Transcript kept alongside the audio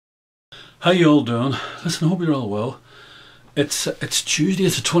How you all doing? Listen, I hope you're all well. It's Tuesday,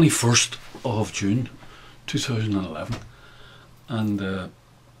 it's the 21st of June 2011, and I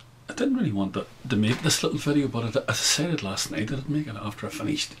didn't really want to make this little video, but as I decided last night that I'd make it after I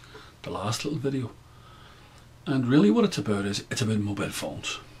finished the last little video. And really what it's about is, it's about mobile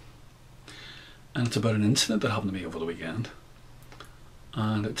phones. And it's about an incident that happened to me over the weekend.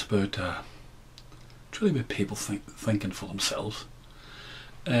 And it's about, it's really about people thinking for themselves.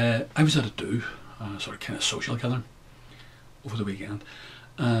 I was at a do, sort of kind of social gathering over the weekend,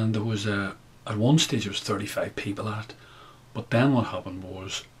 and there was at one stage there was 35 people at it, but then what happened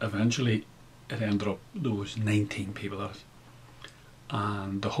was eventually it ended up there was 19 people at it,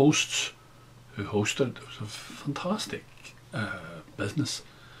 and the hosts who hosted it was a fantastic business,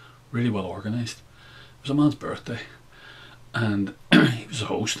 really well organised. It was a man's birthday, and he was a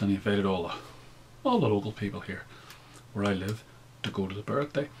host, and he invited all the local people here where I live to go to the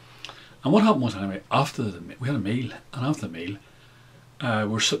birthday. And what happened was, anyway, after we had a meal, and after the meal we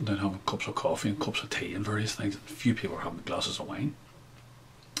were sitting down having cups of coffee and cups of tea and various things, and a few people were having glasses of wine.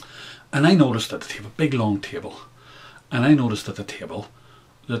 And I noticed at the table, big long table, and I noticed at the table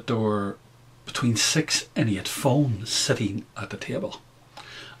that there were between 6 and 8 phones sitting at the table.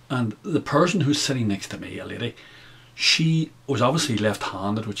 And the person who's sitting next to me, a lady, she was obviously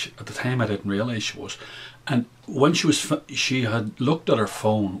left-handed, which at the time I didn't realise she was. And when she had looked at her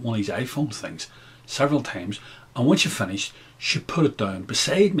phone, one of these iPhone things, several times, and when she finished, she put it down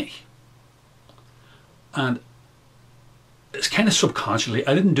beside me. And it's kind of subconsciously,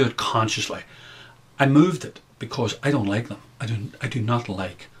 I didn't do it consciously. I moved it because I don't like them. I do not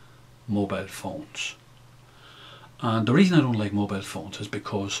like mobile phones. And the reason I don't like mobile phones is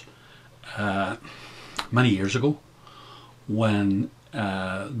because many years ago, when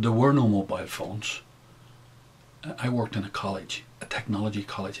there were no mobile phones, I worked in a college, a technology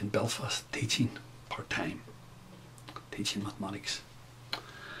college in Belfast, teaching part-time, teaching mathematics.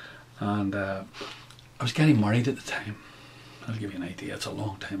 And I was getting married at the time. I'll give you an idea, it's a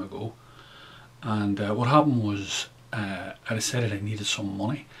long time ago. And what happened was I decided I needed some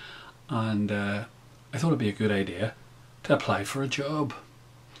money, and I thought it'd be a good idea to apply for a job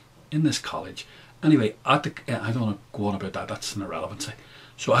in this college. Anyway, I don't want to go on about that, that's an irrelevancy.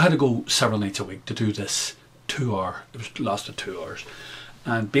 So I had to go several nights a week to do this 2-hour, it lasted 2 hours.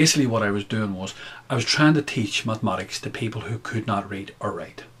 And basically what I was doing was, I was trying to teach mathematics to people who could not read or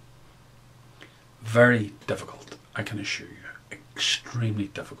write. Very difficult, I can assure you, extremely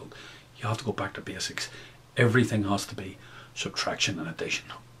difficult. You have to go back to basics. Everything has to be subtraction and addition,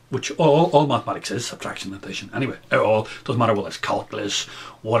 which all mathematics is, subtraction and addition. Anyway, it all doesn't matter whether it's calculus,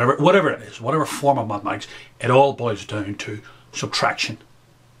 whatever it is, whatever form of mathematics, it all boils down to subtraction,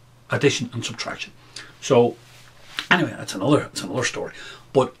 addition and subtraction. So anyway, that's another story.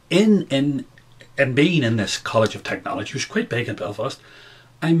 But in being in this College of Technology, which was quite big in Belfast,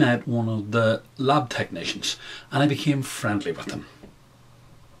 I met one of the lab technicians, and I became friendly with him.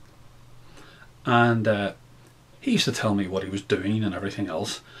 And he used to tell me what he was doing and everything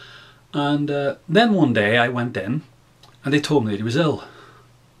else. And then one day I went in, and they told me that he was ill,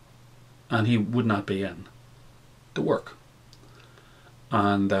 and he would not be in to work.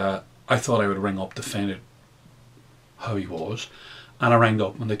 And I thought I would ring up to find out how he was, and I rang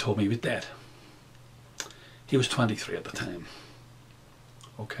up and they told me he was dead. He was 23 at the time.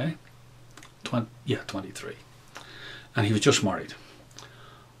 Okay? 23. And he was just married.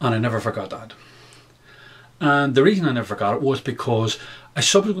 And I never forgot that. And the reason I never forgot it was because I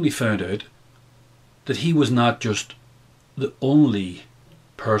subsequently found out that he was not just the only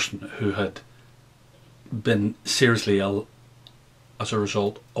person who had been seriously ill as a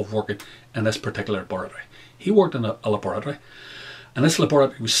result of working in this particular laboratory. He worked in a laboratory, and this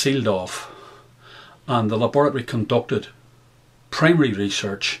laboratory was sealed off, and the laboratory conducted primary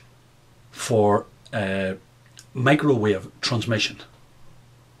research for microwave transmission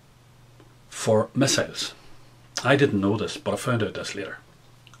for missiles. I didn't know this, but I found out this later.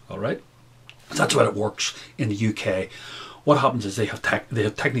 Alright? So that's how it works in the UK. What happens is they have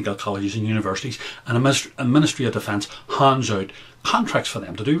technical colleges and universities, and a Ministry of Defence hands out contracts for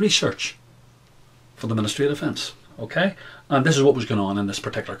them to do research for the Ministry of Defence. Okay? And this is what was going on in this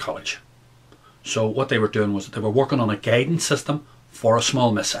particular college. So what they were doing was they were working on a guidance system for a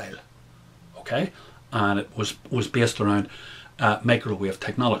small missile. Okay? And it was based around microwave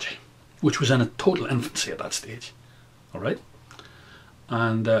technology, which was in a total infancy at that stage. Alright?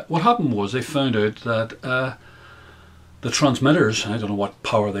 And what happened was they found out that the transmitters, I don't know what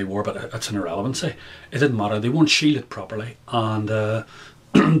power they were, but it's an irrelevancy. It didn't matter, they weren't shielded properly, and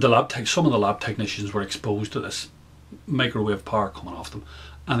some of the lab technicians were exposed to this microwave power coming off them,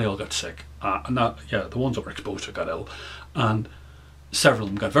 and they all got sick. The ones that were exposed to it got ill, and several of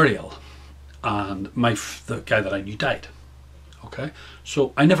them got very ill, and the guy that I knew died. Okay,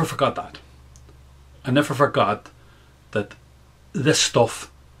 so I never forgot that. I never forgot that this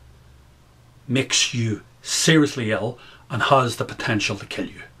stuff makes you seriously ill and has the potential to kill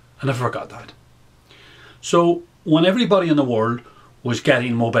you. I never forgot that. So when everybody in the world was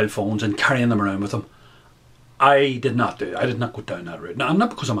getting mobile phones and carrying them around with them, I did not do it. I did not go down that route. Now, not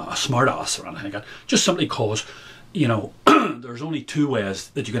because I'm a smart ass or anything like that, just simply because, you know, there's only 2 ways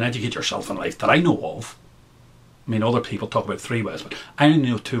that you can educate yourself in life that I know of. I mean, other people talk about 3 ways, but I only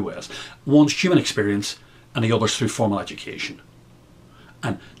know 2 ways. One's human experience and the other's through formal education.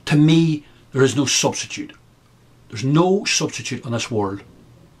 And to me, there is no substitute. There's no substitute in this world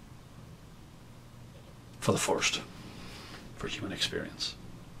for the first, for human experience.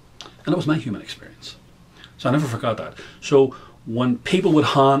 And it was my human experience. So I never forgot that. So when people would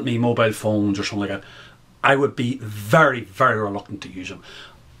hand me mobile phones or something like that, I would be very, very reluctant to use them.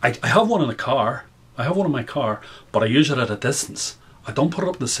 I have one in the car. I have one in my car, but I use it at a distance. I don't put it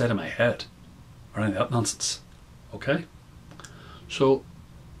up the side of my head or any of that nonsense. Okay? So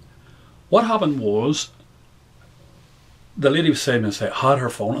what happened was, the lady was saying this, had her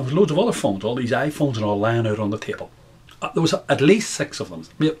phone, and there was loads of other phones, all these iPhones and all lying out on the table. There was at least 6 of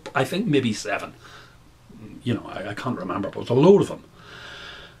them. I think maybe 7. You know, I can't remember, but it was a load of them.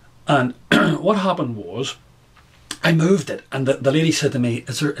 And what happened was, I moved it, and the lady said to me,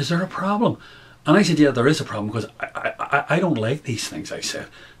 is there a problem? And I said, yeah, there is a problem, because I don't like these things, I said.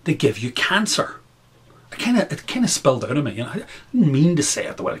 They give you cancer. It kind of spilled out of me. You know, I didn't mean to say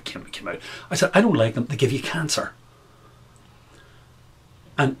it the way it came out. I said, I don't like them, they give you cancer.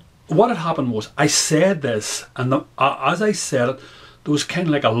 And what had happened was, I said this, and as I said it, there was kind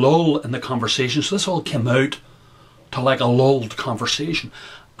of like a lull in the conversation. So this all came out to like a lulled conversation.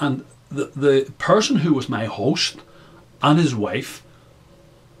 And the person who was my host and his wife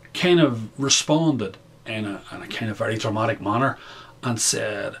kind of responded in a kind of very dramatic manner and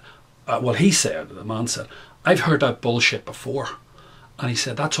said, well, he said, the man said, I've heard that bullshit before. And he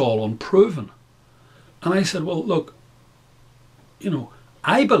said, that's all unproven. And I said, well, look, you know,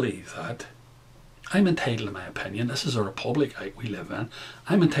 I believe that. I'm entitled to my opinion. This is a republic we live in.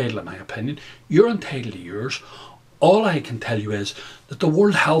 I'm entitled to my opinion. You're entitled to yours. All I can tell you is that the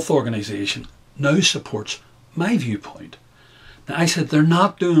World Health Organization now supports my viewpoint. Now, I said they're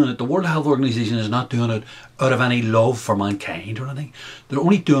not doing it. The World Health Organization is not doing it out of any love for mankind or anything. They're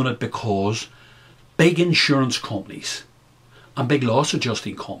only doing it because big insurance companies and big loss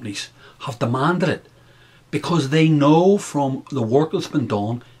adjusting companies have demanded it, because they know from the work that's been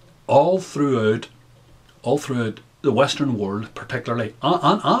done all throughout the Western world, particularly,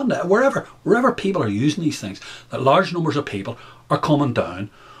 and wherever people are using these things, that large numbers of people are coming down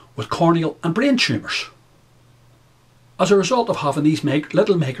with corneal and brain tumours as a result of having these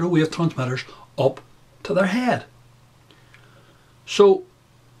little microwave transmitters up to their head. So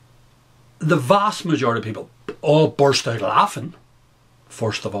the vast majority of people all burst out laughing,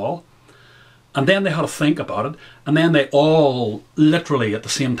 first of all, and then they had to think about it, and then they all literally at the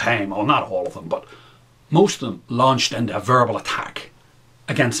same time, well, not all of them, but most of them launched into a verbal attack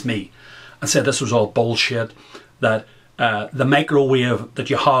against me and said this was all bullshit, that the microwave that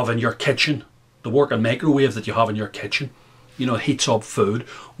you have in your kitchen, the working microwave that you have in your kitchen, you know, it heats up food,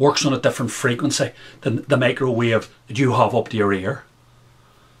 works on a different frequency than the microwave that you have up to your ear.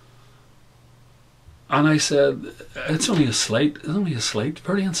 And I said, it's only a slight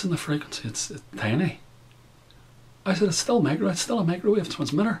variance in the frequency. It's tiny. I said, it's still a microwave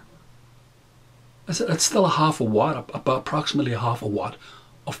transmitter. I said, it's still a half a watt, about approximately a half a watt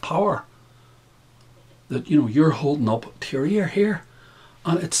of power that, you know, you're holding up to your ear here,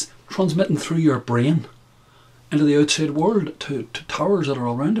 and it's transmitting through your brain into the outside world to towers that are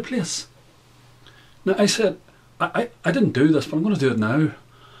all around the place. Now, I said, I didn't do this, but I'm going to do it now.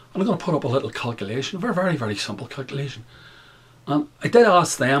 And I'm going to put up a little calculation, a very, very, very simple calculation. And I did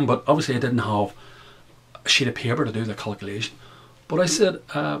ask them, but obviously I didn't have a sheet of paper to do the calculation. But I said,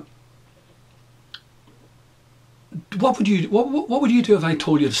 what would you do if I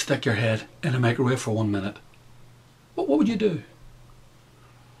told you to stick your head in a microwave for 1 minute? What would you do?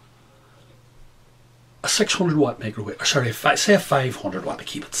 A 600 watt microwave, or sorry, say a 500 watt to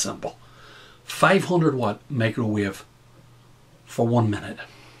keep it simple. 500 watt microwave for 1 minute.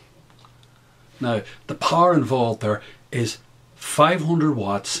 Now, the power involved there is 500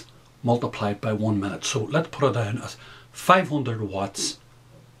 watts multiplied by 1 minute. So let's put it down as 500 watts,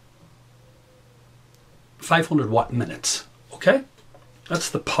 500 watt minutes. Okay?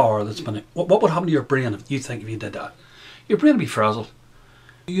 That's the power that's been... What would happen to your brain if you did that? Your brain would be frazzled.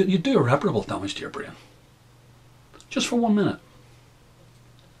 You do irreparable damage to your brain. Just for 1 minute.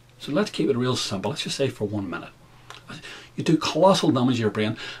 So let's keep it real simple. Let's just say for 1 minute. You do colossal damage to your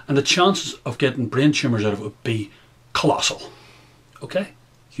brain, and the chances of getting brain tumours out of it would be colossal. Okay?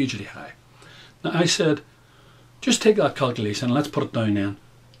 Hugely high. Now I said, just take that calculation and let's put it down then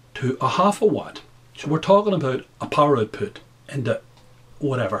to a half a watt. So we're talking about a power output into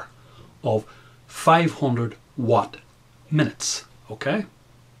whatever of 500 watt minutes. Okay?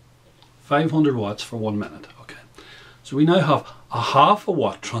 500 watts for 1 minute. Okay. So we now have a half a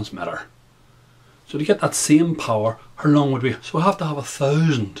watt transmitter. So to get that same power, how long would we? So we have to have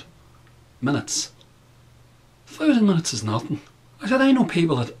 1,000 minutes. 1,000 minutes is nothing. I said, I know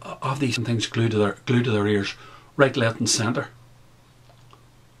people that have these things glued to their ears, right, left and centre.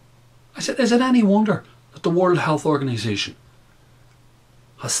 I said, is it any wonder that the World Health Organization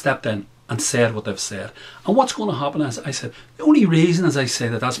has stepped in and said what they've said? And what's going to happen, as I said, the only reason, as I say,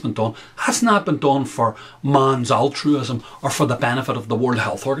 that that's been done, has not been done for man's altruism or for the benefit of the World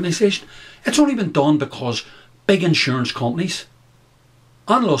Health Organization. It's only been done because big insurance companies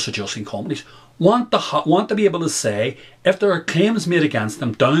and loss adjusting companies want to be able to say, if there are claims made against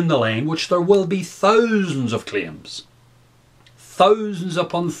them down the line, which there will be thousands of claims, thousands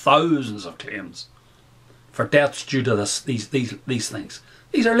upon thousands of claims for deaths due to these things.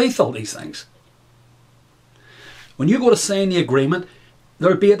 These are lethal, these things. When you go to sign the agreement,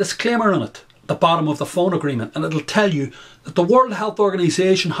 there'll be a disclaimer on it, at the bottom of the phone agreement, and it'll tell you that the World Health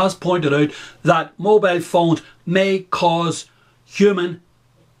Organization has pointed out that mobile phones may cause human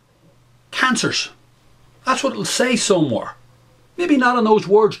cancers. That's what it'll say somewhere. Maybe not in those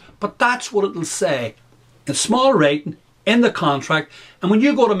words, but that's what it'll say in small writing in the contract. And when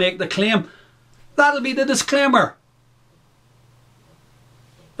you go to make the claim, that'll be the disclaimer.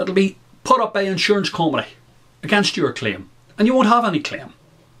 That'll be put up by an insurance company against your claim, and you won't have any claim.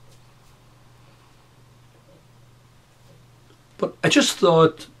 But I just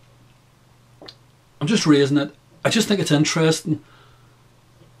thought, I'm just raising it, I just think it's interesting.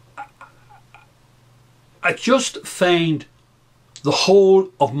 I just find the whole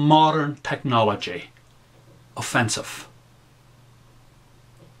of modern technology offensive.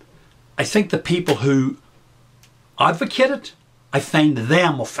 I think the people who advocate it, I find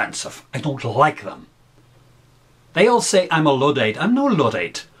them offensive. I don't like them. They all say I'm a Luddite. I'm no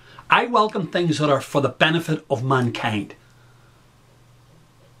Luddite. I welcome things that are for the benefit of mankind.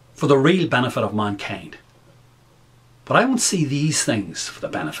 For the real benefit of mankind. But I won't see these things for the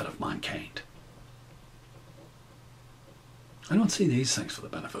benefit of mankind. I don't see these things for the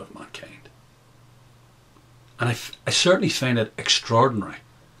benefit of mankind. And I certainly find it extraordinary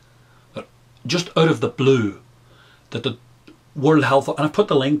that just out of the blue, that the World Health, and I've put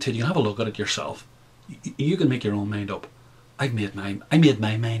the link to it, you can have a look at it yourself. You can make your own mind up. I made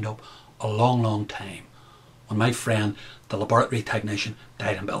my mind up a long, long time when my friend, the laboratory technician,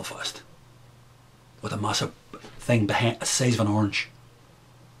 died in Belfast with a massive thing behind, the size of an orange,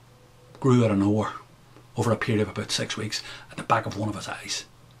 grew out of nowhere over a period of about 6 weeks at the back of one of his eyes.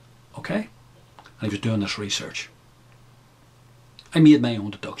 Okay? And he was doing this research. I made my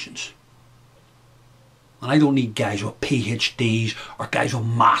own deductions. And I don't need guys with PhDs or guys with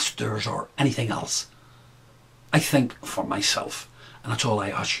masters or anything else. I think for myself. And that's all I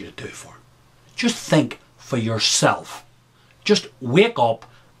ask you to do for. Just think for yourself. Just wake up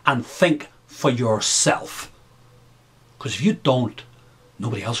and think for yourself. Because if you don't,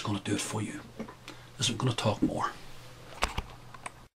 nobody else is going to do it for you. Listen, I'm going to talk more.